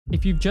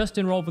If you've just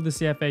enrolled for the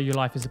CFA, your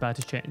life is about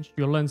to change.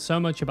 You'll learn so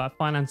much about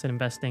finance and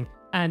investing,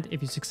 and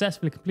if you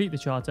successfully complete the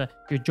charter,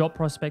 your job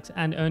prospects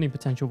and earning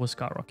potential will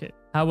skyrocket.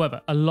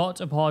 However, a lot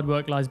of hard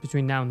work lies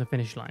between now and the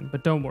finish line,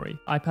 but don't worry,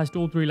 I passed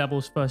all 3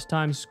 levels first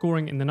time,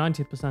 scoring in the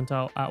 90th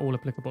percentile at all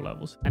applicable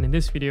levels, and in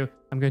this video,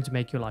 I'm going to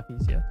make your life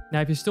easier.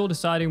 Now, if you're still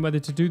deciding whether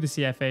to do the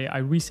CFA, I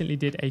recently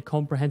did a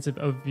comprehensive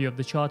overview of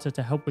the charter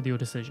to help with your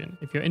decision.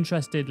 If you're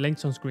interested,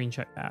 links on screen,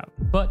 check that out.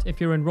 But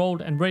if you're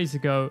enrolled and ready to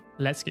go,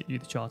 let's get you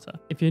the charter.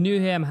 If you're new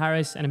here, I'm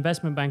Harris, an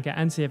investment banker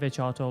and CFA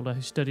charter holder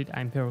who studied at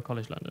Imperial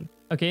College London.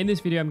 Okay, in this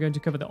video, I'm going to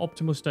cover the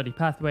optimal study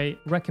pathway,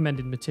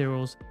 recommended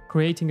materials,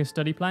 creating a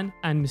study plan,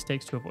 and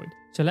mistakes to avoid.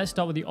 So let's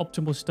start with the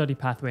optimal study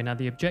pathway. Now,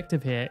 the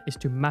objective here is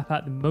to map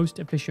out the most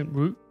efficient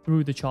route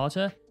through the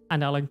charter,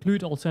 and I'll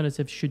include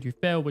alternatives should you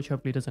fail, which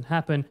hopefully doesn't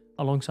happen,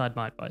 alongside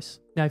my advice.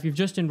 Now, if you've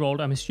just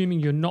enrolled, I'm assuming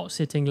you're not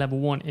sitting level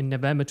 1 in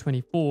November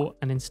 24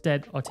 and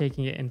instead are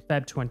taking it in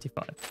Feb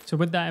 25. So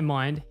with that in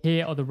mind,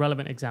 here are the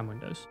relevant exam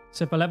windows.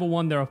 So for level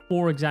 1, there are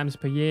 4 exams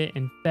per year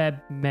in Feb,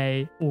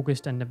 May,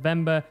 August, and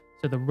November.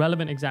 So the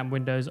relevant exam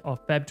windows are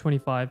Feb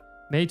 25,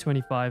 May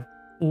 25,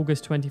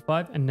 August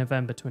 25, and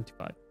November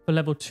 25. For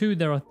level 2,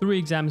 there are 3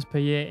 exams per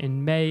year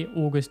in May,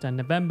 August, and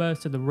November.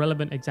 So the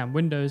relevant exam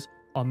windows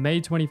are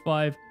May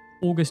 25,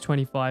 August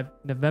 25,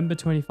 November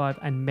 25,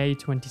 and May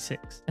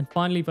 26. And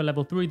finally, for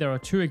level 3, there are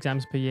 2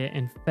 exams per year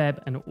in Feb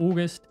and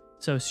August.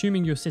 So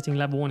assuming you're sitting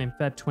level 1 in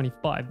Feb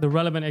 25, the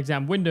relevant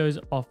exam windows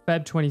are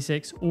Feb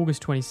 26,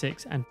 August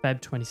 26, and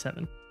Feb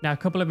 27. Now, a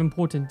couple of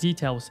important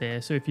details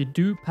here. So if you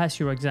do pass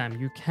your exam,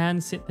 you can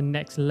sit the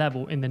next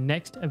level in the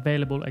next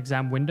available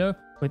exam window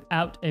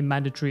without a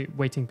mandatory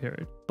waiting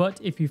period. But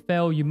if you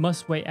fail, you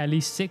must wait at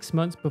least 6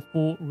 months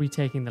before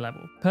retaking the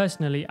level.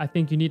 Personally, I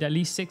think you need at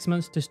least 6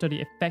 months to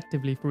study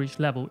effectively for each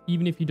level,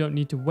 even if you don't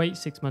need to wait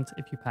 6 months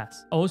if you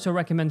pass. I also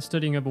recommend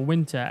studying over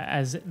winter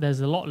as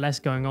there's a lot less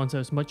going on, so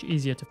it's much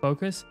easier to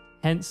focus.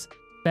 Hence,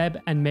 Feb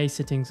and May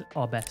sittings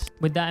are best.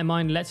 With that in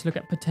mind, let's look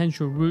at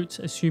potential routes,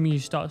 assuming you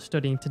start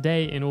studying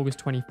today in August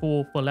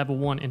 24 for level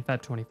 1 in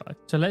Feb 25.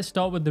 So let's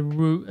start with the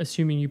route,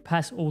 assuming you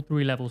pass all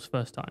 3 levels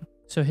first time.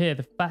 So here,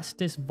 the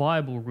fastest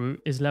viable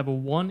route is level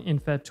 1 in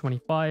Feb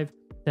 25,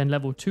 then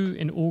level 2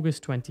 in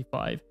August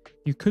 25.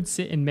 You could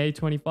sit in May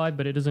 25,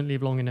 but it doesn't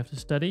leave long enough to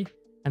study.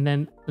 And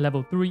then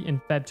level 3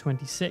 in Feb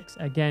 26.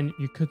 Again,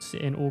 you could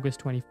sit in August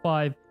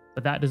 25,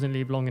 but that doesn't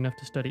leave long enough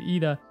to study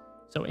either.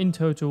 So in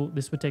total,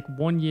 this would take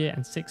 1 year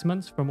and 6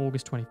 months from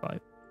August 25.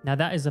 Now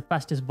that is the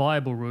fastest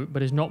viable route,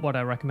 but is not what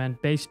I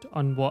recommend based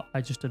on what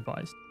I just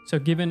advised. So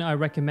given I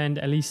recommend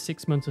at least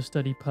 6 months of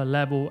study per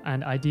level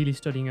and ideally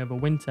studying over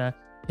winter,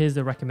 here's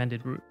the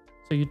recommended route.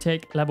 So you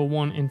take level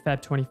 1 in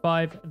Feb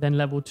 25, then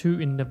level 2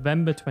 in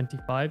November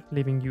 25,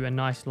 leaving you a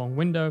nice long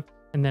window,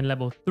 and then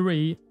level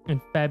 3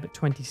 in Feb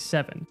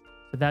 27.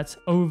 So that's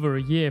over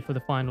a year for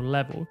the final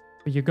level.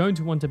 But you're going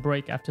to want a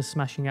break after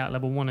smashing out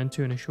level 1 and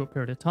 2 in a short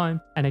period of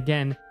time. And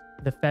again,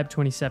 the Feb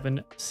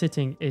 27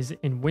 sitting is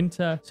in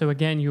winter. So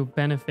again, you'll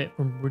benefit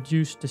from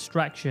reduced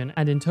distraction.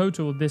 And in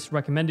total, this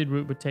recommended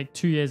route would take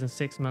 2 years and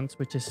 6 months,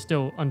 which is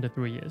still under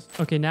 3 years.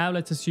 Okay, now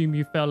let's assume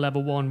you fail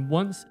level 1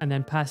 once and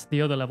then pass the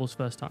other levels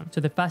first time.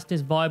 So the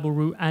fastest viable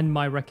route and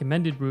my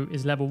recommended route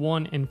is level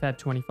 1 in Feb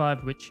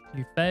 25, which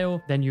you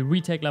fail. Then you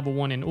retake level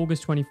 1 in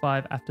August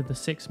 25 after the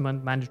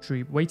 6-month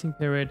mandatory waiting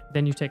period.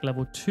 Then you take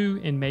level 2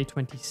 in May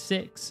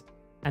 26.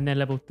 And then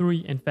level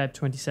 3 in Feb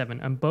 27.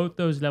 And both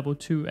those level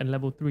 2 and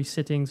level 3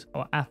 sittings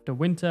are after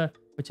winter,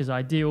 which is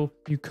ideal.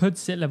 You could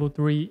sit level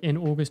 3 in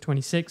August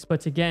 26,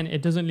 but again,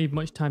 it doesn't leave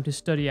much time to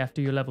study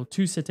after your level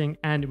 2 sitting,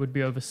 and it would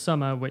be over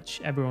summer,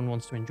 which everyone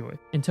wants to enjoy.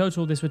 In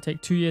total, this would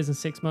take 2 years and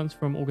 6 months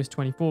from August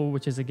 24,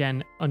 which is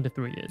again under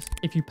 3 years.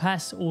 If you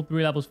pass all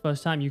 3 levels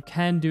first time, you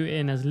can do it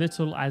in as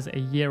little as a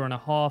year and a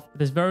half.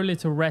 There's very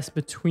little rest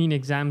between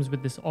exams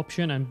with this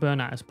option, and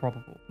burnout is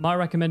probable. My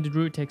recommended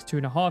route takes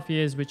 2.5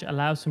 years, which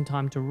allows some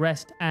time to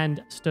rest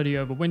and study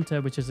over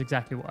winter, which is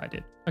exactly what I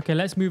did. Okay,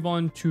 let's move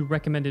on to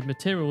recommended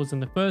materials,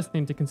 and the first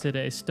thing to consider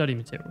is study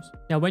materials.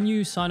 Now, when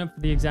you sign up for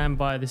the exam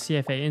via the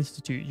CFA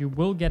Institute, you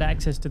will get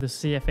access to the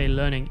CFA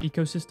learning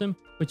ecosystem,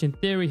 which in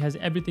theory has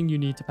everything you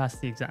need to pass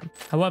the exam.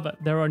 However,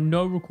 there are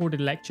no recorded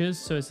lectures,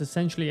 so it's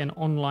essentially an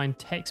online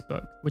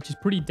textbook, which is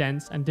pretty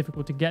dense and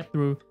difficult to get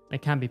through, and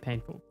it can be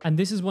painful. And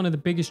this is one of the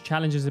biggest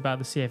challenges about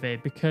the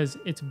CFA because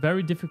it's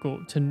very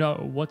difficult to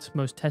know what's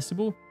most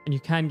testable, and you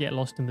can get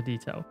lost in the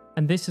detail.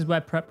 And this is where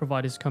prep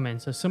providers come in.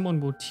 So someone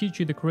will teach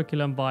you the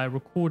curriculum via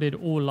recorded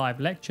or live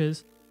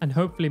lectures and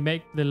hopefully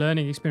make the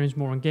learning experience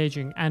more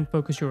engaging and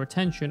focus your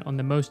attention on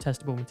the most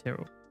testable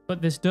material. But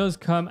this does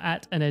come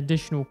at an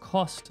additional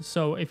cost.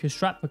 So if you're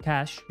strapped for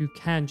cash, you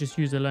can just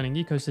use the learning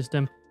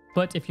ecosystem.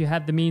 But if you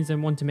have the means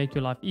and want to make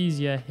your life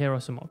easier, here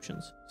are some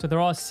options. So there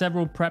are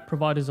several prep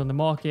providers on the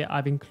market.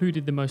 I've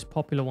included the most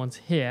popular ones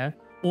here.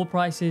 All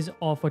prices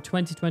are for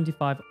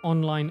 2025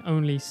 online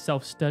only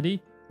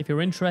self-study. If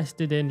you're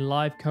interested in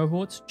live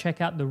cohorts,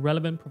 check out the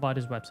relevant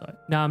provider's website.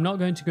 Now, I'm not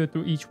going to go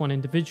through each one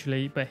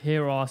individually, but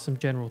here are some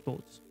general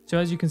thoughts. So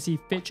as you can see,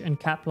 Fitch and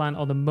Kaplan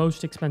are the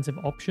most expensive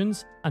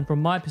options, and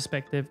from my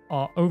perspective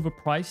are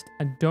overpriced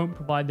and don't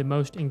provide the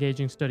most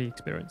engaging study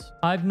experience.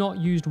 I've not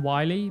used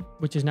Wiley,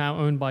 which is now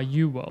owned by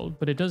UWorld,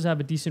 but it does have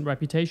a decent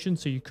reputation,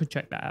 so you could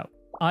check that out.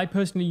 I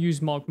personally use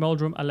Mark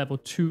Meldrum at level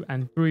 2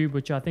 and 3,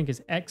 which I think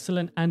is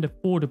excellent and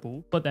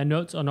affordable, but their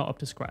notes are not up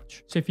to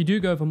scratch. So if you do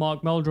go for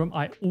Mark Meldrum,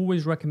 I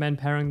always recommend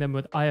pairing them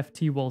with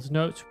IFT World's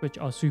notes, which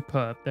are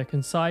superb. They're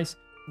concise,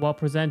 well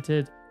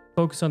presented,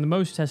 focus on the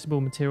most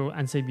testable material,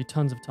 and save you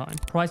tons of time.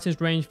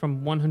 Prices range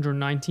from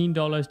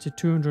 $119 to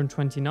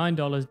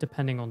 $229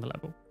 depending on the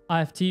level.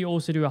 IFT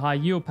also do a high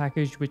yield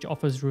package which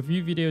offers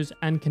review videos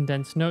and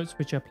condensed notes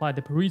which apply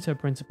the Pareto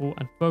principle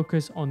and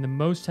focus on the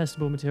most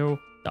testable material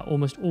that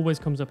almost always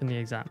comes up in the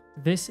exam.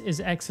 This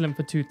is excellent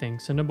for two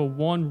things. So number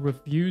one,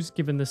 reviews.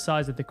 Given the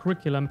size of the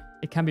curriculum,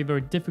 it can be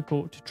very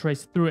difficult to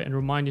trace through it and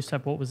remind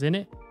yourself what was in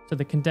it. So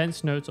the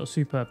condensed notes are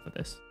superb for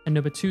this. And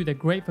number two, they're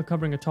great for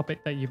covering a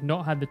topic that you've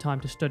not had the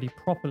time to study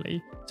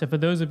properly. So for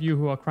those of you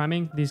who are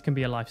cramming, these can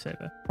be a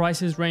lifesaver.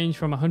 Prices range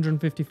from $155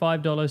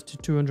 to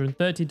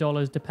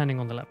 $230 depending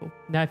on the level.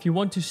 Now, if you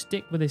want to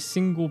stick with a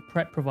single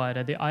prep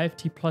provider, the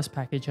IFT Plus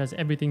package has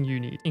everything you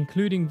need,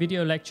 including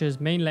video lectures,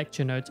 main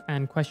lecture notes,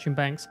 and question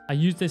banks. I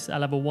used this at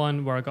level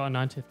 1 where I got a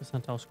 90th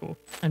percentile score.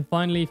 And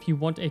finally, if you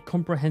want a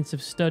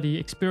comprehensive study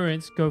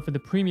experience, go for the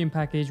premium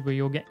package where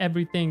you'll get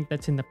everything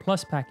that's in the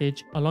Plus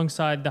package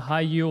alongside the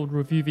high yield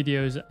review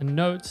videos and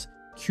notes,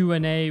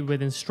 Q&A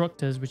with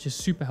instructors, which is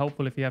super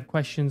helpful if you have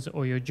questions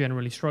or you're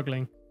generally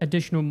struggling,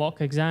 additional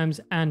mock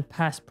exams, and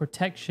pass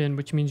protection,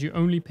 which means you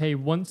only pay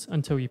once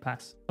until you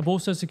pass. I've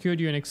also secured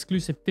you an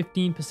exclusive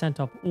 15%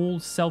 off all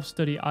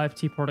self-study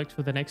IFT products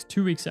for the next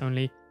 2 weeks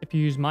only if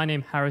you use my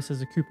name Harris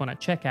as a coupon at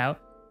checkout.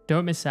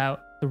 Don't miss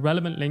out. The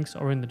relevant links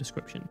are in the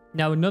description.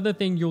 Now, another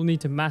thing you'll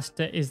need to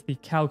master is the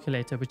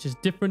calculator, which is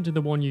different to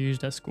the one you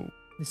used at school.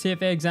 The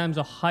CFA exams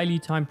are highly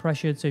time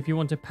pressured, so if you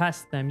want to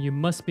pass them, you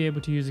must be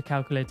able to use a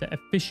calculator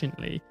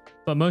efficiently,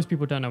 but most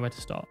people don't know where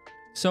to start.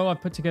 So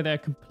I've put together a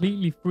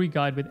completely free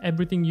guide with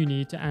everything you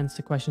need to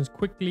answer questions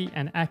quickly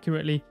and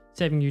accurately,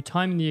 saving you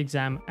time in the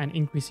exam and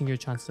increasing your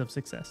chances of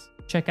success.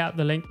 Check out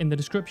the link in the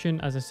description.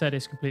 As I said,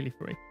 it's completely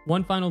free.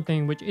 One final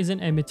thing, which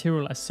isn't a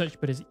material as such,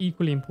 but is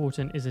equally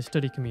important, is a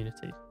study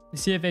community. The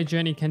CFA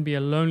journey can be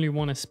a lonely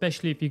one,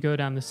 especially if you go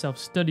down the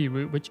self-study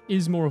route, which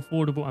is more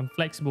affordable and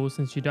flexible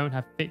since you don't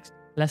have fixed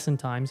lesson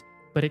times,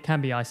 but it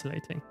can be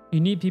isolating.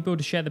 You need people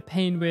to share the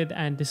pain with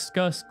and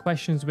discuss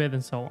questions with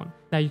and so on.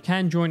 Now, you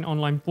can join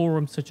online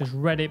forums such as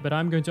Reddit, but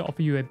I'm going to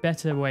offer you a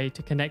better way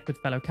to connect with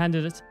fellow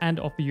candidates and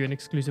offer you an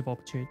exclusive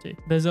opportunity.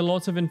 There's a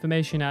lot of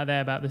information out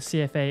there about the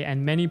CFA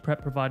and many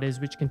prep providers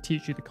which can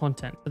teach you the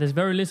content, but there's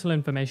very little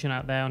information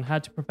out there on how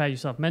to prepare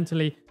yourself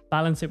mentally,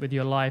 balance it with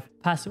your life,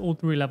 pass all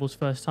 3 levels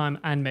first time,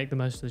 and make the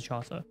most of the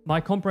charter. My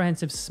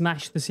comprehensive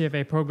Smash the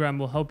CFA program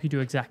will help you do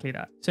exactly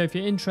that. So if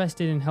you're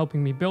interested in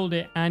helping me build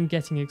it and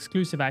getting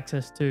exclusive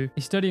access to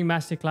a studying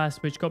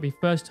masterclass which got me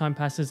first time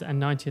passes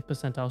and 90th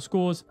percentile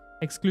scores,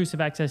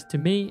 exclusive access to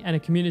me and a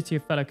community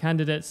of fellow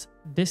candidates,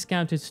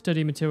 discounted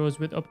study materials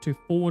with up to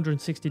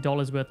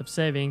 $460 worth of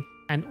saving,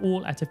 and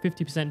all at a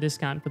 50%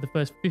 discount for the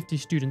first 50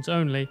 students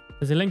only.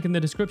 There's a link in the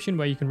description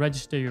where you can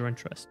register your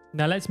interest.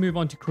 Now let's move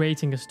on to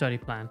creating a study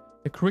plan.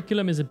 The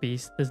curriculum is a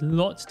beast, there's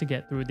lots to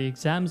get through, the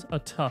exams are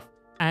tough,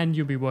 and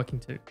you'll be working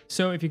too.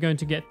 So if you're going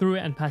to get through it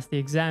and pass the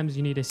exams,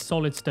 you need a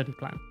solid study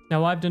plan.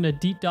 Now, I've done a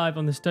deep dive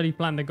on the study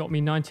plan that got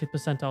me 90th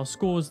percentile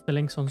scores, the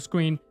link's on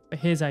screen, but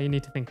here's how you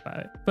need to think about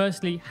it.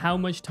 Firstly, how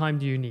much time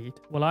do you need?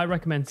 Well, I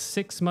recommend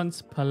 6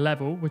 months per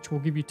level, which will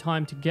give you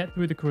time to get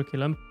through the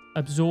curriculum,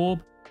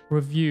 absorb,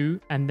 review,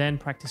 and then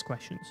practice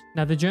questions.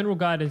 Now, the general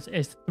guidance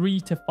is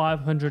 300 to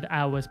 500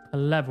 hours per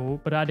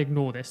level, but I'd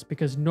ignore this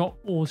because not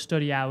all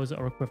study hours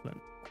are equivalent.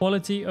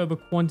 Quality over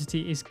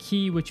quantity is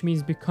key, which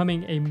means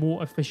becoming a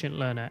more efficient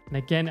learner. And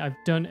again, I've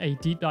done a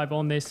deep dive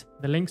on this.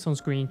 The link's on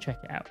screen, check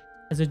it out.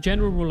 As a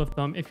general rule of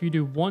thumb, if you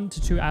do 1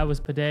 to 2 hours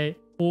per day,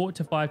 4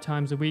 to 5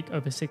 times a week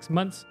over 6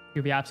 months,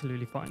 you'll be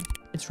absolutely fine.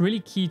 It's really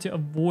key to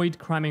avoid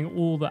cramming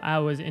all the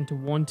hours into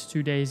 1 to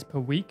 2 days per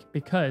week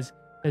because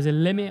there's a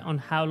limit on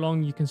how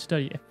long you can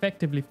study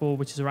effectively for,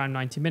 which is around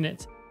 90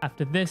 minutes.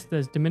 After this,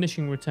 there's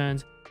diminishing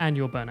returns and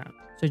you'll burn out.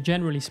 So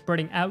generally,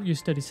 spreading out your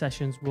study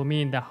sessions will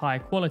mean they're higher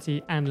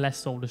quality and less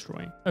soul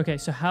destroying. Okay,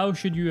 so how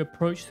should you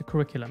approach the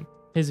curriculum?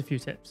 Here's a few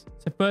tips.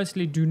 So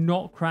firstly, do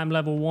not cram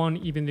level 1,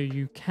 even though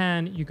you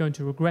can, you're going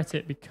to regret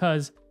it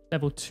because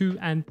level 2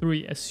 and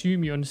 3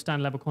 assume you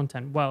understand level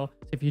content well.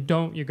 So if you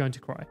don't, you're going to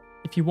cry.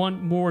 If you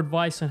want more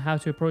advice on how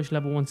to approach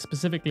level 1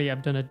 specifically,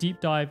 I've done a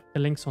deep dive,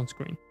 the link's on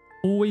screen.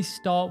 Always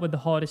start with the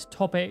hardest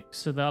topics,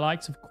 so the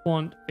likes of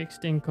quant,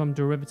 fixed income,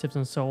 derivatives,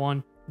 and so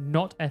on,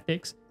 not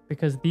ethics,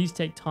 because these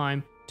take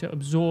time to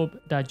absorb,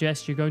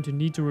 digest. You're going to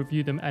need to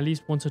review them at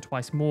least once or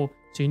twice more,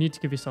 so you need to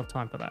give yourself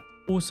time for that.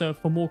 Also,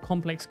 for more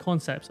complex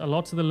concepts, a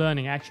lot of the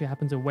learning actually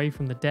happens away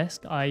from the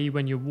desk, i.e.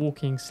 when you're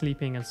walking,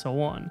 sleeping, and so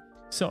on.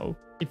 So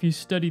if you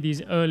study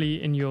these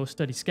early in your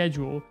study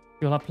schedule,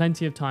 you'll have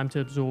plenty of time to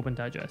absorb and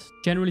digest.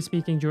 Generally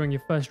speaking, during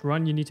your first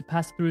run, you need to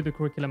pass through the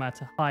curriculum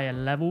at a higher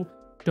level,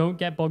 Don't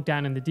get bogged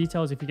down in the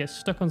details. If you get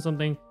stuck on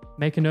something,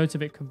 make a note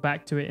of it, come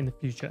back to it in the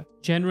future.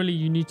 Generally,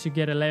 you need to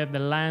get a lay of the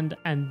land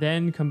and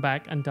then come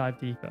back and dive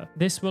deeper.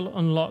 This will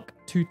unlock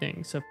two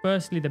things. So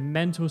firstly, the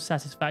mental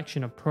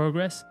satisfaction of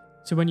progress.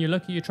 So when you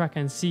look at your tracker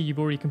and see you've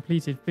already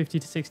completed 50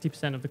 to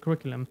 60% of the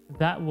curriculum,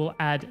 that will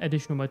add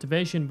additional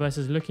motivation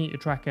versus looking at your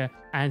tracker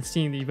and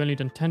seeing that you've only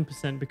done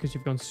 10% because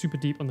you've gone super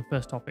deep on the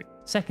first topic.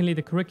 Secondly,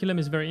 the curriculum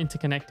is very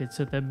interconnected.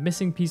 So the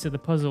missing piece of the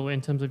puzzle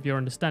in terms of your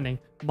understanding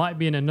might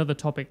be in another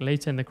topic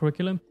later in the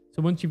curriculum.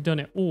 So once you've done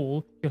it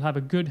all, you'll have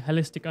a good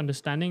holistic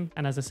understanding.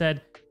 And as I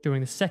said, during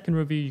the second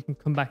review, you can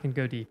come back and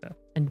go deeper.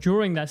 And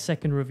during that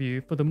second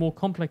review, for the more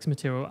complex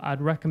material,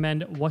 I'd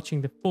recommend watching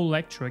the full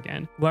lecture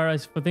again.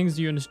 Whereas for things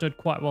that you understood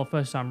quite well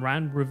first time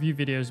round, review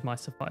videos might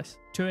suffice.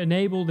 To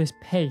enable this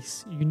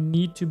pace, you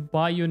need to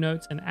buy your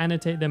notes and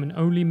annotate them and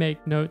only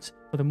make notes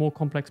for the more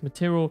complex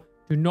material.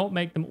 Do not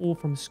make them all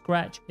from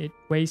scratch. It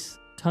wastes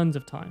tons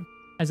of time.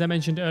 As I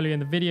mentioned earlier in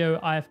the video,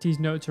 IFT's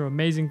notes are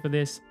amazing for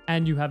this,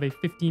 and you have a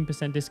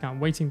 15% discount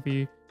waiting for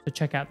you, so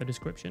check out the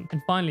description.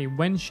 And finally,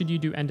 when should you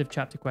do end of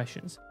chapter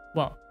questions?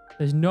 Well,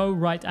 there's no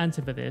right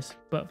answer for this,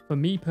 but for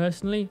me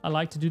personally, I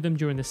like to do them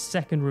during the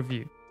second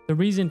review. The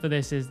reason for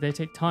this is they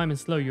take time and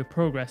slow your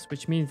progress,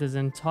 which means there's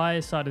an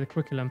entire side of the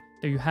curriculum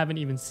that you haven't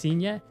even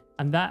seen yet,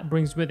 and that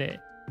brings with it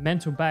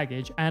mental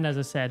baggage, and as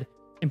I said,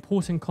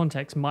 important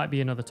context might be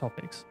in other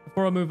topics.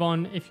 Before I move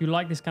on, if you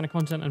like this kind of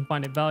content and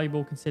find it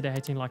valuable, consider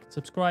hitting like and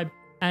subscribe.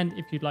 And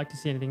if you'd like to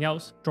see anything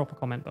else, drop a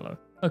comment below.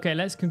 Okay,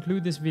 let's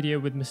conclude this video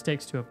with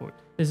mistakes to avoid.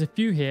 There's a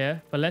few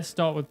here, but let's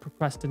start with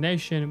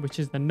procrastination, which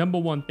is the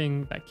 #1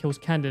 thing that kills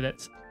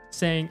candidates,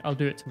 saying I'll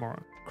do it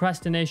tomorrow.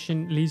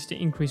 Procrastination leads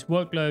to increased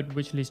workload,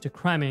 which leads to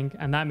cramming,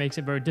 and that makes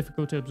it very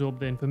difficult to absorb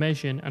the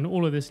information, and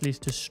all of this leads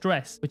to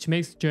stress, which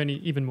makes the journey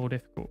even more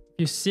difficult. If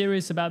you're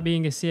serious about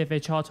being a CFA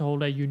charter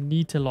holder, you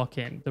need to lock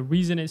in. The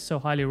reason it's so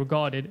highly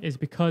regarded is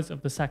because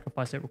of the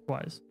sacrifice it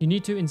requires. You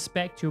need to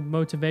inspect your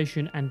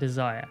motivation and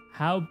desire.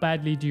 How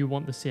badly do you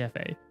want the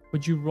CFA?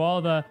 Would you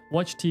rather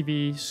watch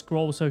TV,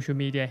 scroll social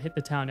media, hit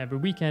the town every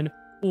weekend,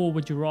 or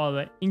would you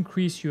rather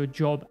increase your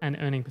job and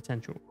earning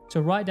potential? So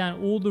write down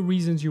all the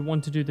reasons you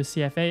want to do the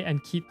CFA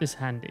and keep this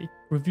handy.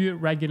 Review it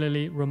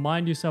regularly,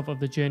 remind yourself of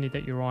the journey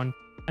that you're on,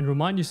 and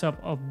remind yourself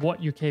of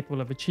what you're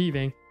capable of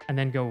achieving, and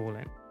then go all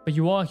in. But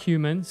you are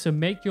human, so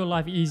make your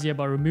life easier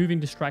by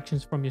removing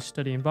distractions from your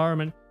study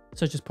environment,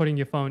 such as putting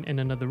your phone in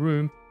another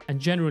room.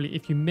 And generally,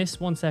 if you miss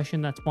one session,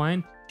 that's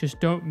fine, just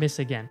don't miss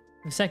again.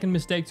 The second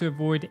mistake to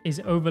avoid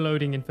is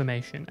overloading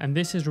information, and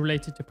this is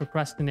related to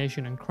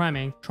procrastination and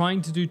cramming.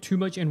 Trying to do too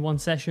much in one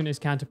session is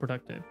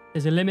counterproductive.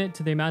 There's a limit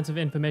to the amount of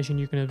information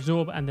you can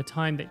absorb and the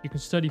time that you can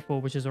study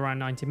for, which is around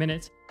 90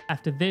 minutes.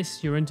 After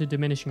this, you're into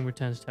diminishing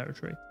returns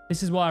territory.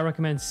 This is why I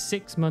recommend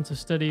 6 months of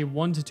study,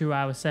 1 to 2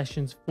 hour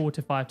sessions 4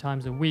 to 5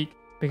 times a week,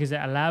 because it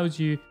allows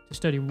you to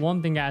study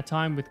one thing at a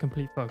time with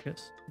complete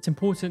focus. It's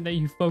important that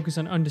you focus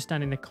on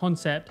understanding the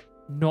concept,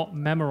 not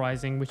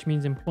memorizing, which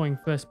means employing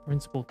first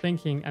principle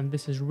thinking, and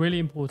this is really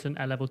important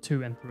at level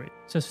 2 and 3.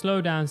 So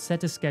slow down,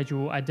 set a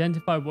schedule,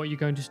 identify what you're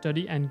going to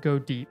study, and go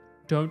deep.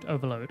 Don't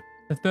overload.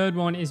 The third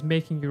one is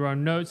making your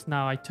own notes.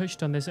 Now, I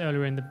touched on this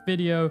earlier in the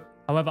video.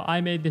 However, I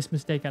made this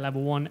mistake at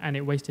level 1 and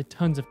it wasted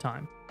tons of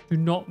time. Do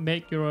not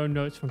make your own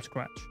notes from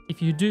scratch.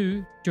 If you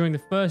do, during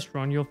the first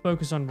run, you'll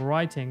focus on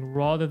writing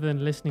rather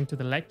than listening to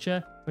the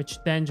lecture, which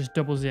then just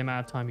doubles the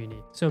amount of time you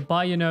need. So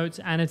buy your notes,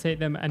 annotate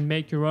them, and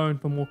make your own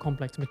for more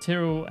complex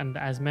material. And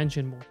as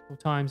mentioned multiple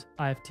times,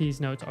 IFT's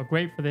notes are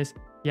great for this,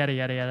 yada,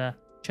 yada, yada.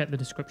 Check the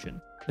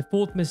description. The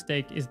fourth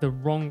mistake is the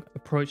wrong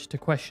approach to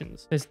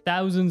questions. There's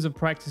thousands of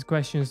practice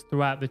questions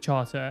throughout the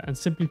charter, and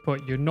simply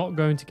put, you're not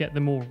going to get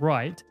them all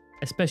right,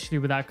 especially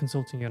without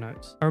consulting your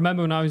notes. I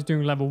remember when I was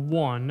doing level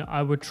 1,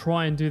 I would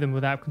try and do them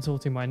without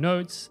consulting my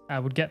notes. I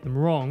would get them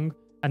wrong,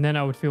 and then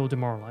I would feel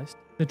demoralized.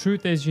 The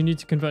truth is you need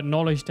to convert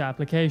knowledge to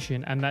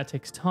application, and that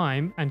takes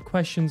time, and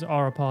questions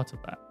are a part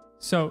of that.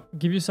 So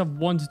give yourself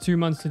 1 to 2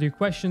 months to do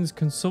questions,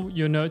 consult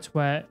your notes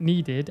where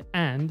needed,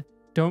 and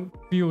don't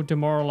feel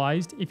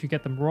demoralized if you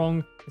get them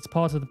wrong. It's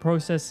part of the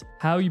process.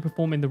 How you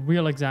perform in the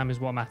real exam is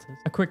what matters.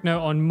 A quick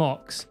note on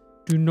mocks.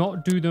 Do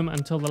not do them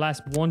until the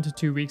last 1 to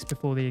 2 weeks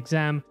before the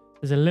exam.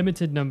 There's a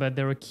limited number.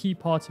 They're a key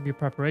part of your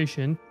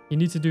preparation. You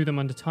need to do them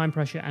under time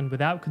pressure and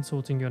without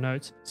consulting your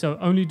notes. So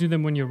only do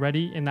them when you're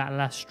ready in that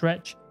last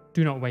stretch.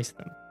 Do not waste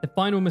them. The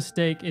final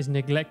mistake is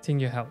neglecting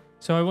your health.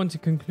 So I want to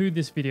conclude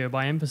this video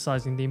by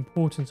emphasizing the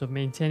importance of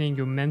maintaining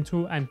your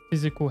mental and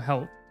physical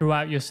health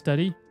throughout your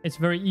study. It's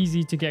very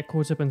easy to get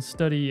caught up in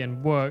study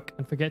and work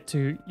and forget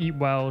to eat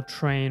well,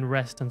 train,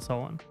 rest, and so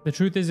on. The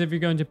truth is, if you're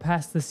going to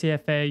pass the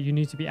CFA, you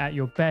need to be at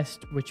your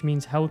best, which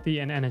means healthy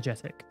and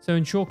energetic. So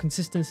ensure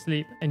consistent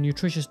sleep, a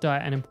nutritious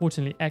diet, and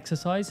importantly,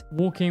 exercise.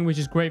 Walking, which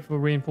is great for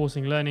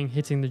reinforcing learning,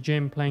 hitting the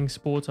gym, playing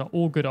sports are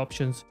all good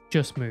options.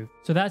 Just move.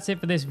 So that's it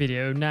for this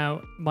video.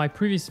 Now, my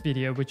previous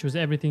video, which was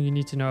everything you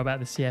need to know about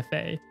the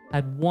CFA,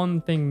 had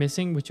one thing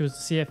missing, which was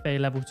the CFA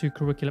Level 2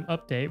 curriculum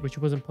update, which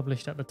wasn't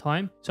published at the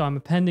time. So I'm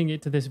appending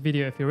it to this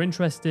video if you're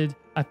interested.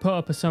 I put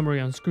up a summary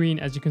on screen.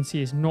 As you can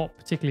see, it's not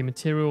particularly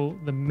material.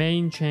 The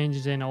main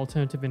changes in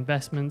alternative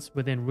investments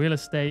within real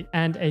estate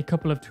and a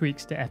couple of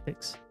tweaks to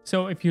ethics.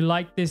 So if you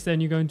like this,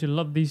 then you're going to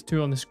love these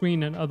two on the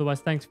screen, and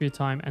otherwise, thanks for your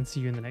time and see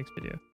you in the next video.